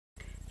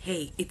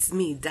Hey, it's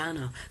me,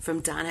 Donna, from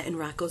Donna and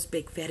Rocco's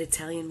Big Fat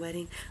Italian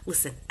Wedding.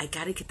 Listen, I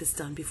gotta get this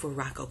done before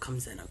Rocco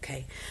comes in,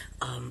 okay?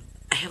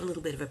 I have a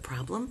little bit of a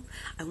problem.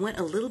 I went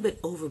a little bit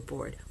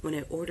overboard when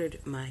I ordered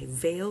my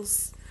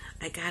veils.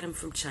 I got them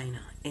from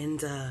China,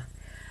 and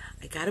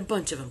I got a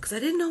bunch of them because I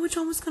didn't know which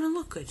one was going to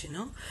look good, you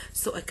know?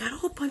 So I got a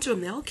whole bunch of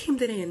them. They all came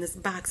today in this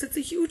box. It's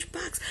a huge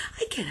box.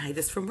 I can't hide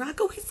this from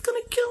Rocco. He's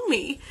going to kill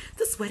me.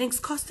 This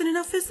wedding's costing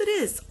enough as it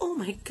is. Oh,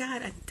 my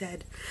God, I'm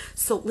dead.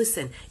 So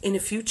listen, in a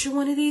future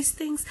one of these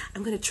things,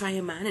 I'm going to try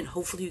them on, and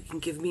hopefully you can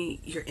give me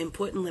your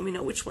input and let me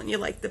know which one you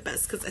like the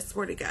best, because I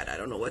swear to God, I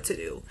don't know what to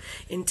do.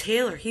 And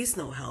Taylor, he's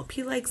no help.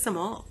 He likes them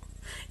all.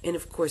 And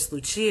of course,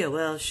 Lucia,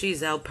 well,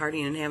 she's out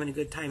partying and having a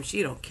good time.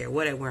 She don't care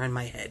what I wear on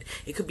my head.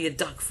 It could be a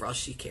duck for all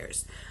she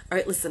cares. All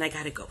right, listen, I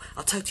gotta go.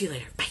 I'll talk to you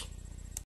later. Bye.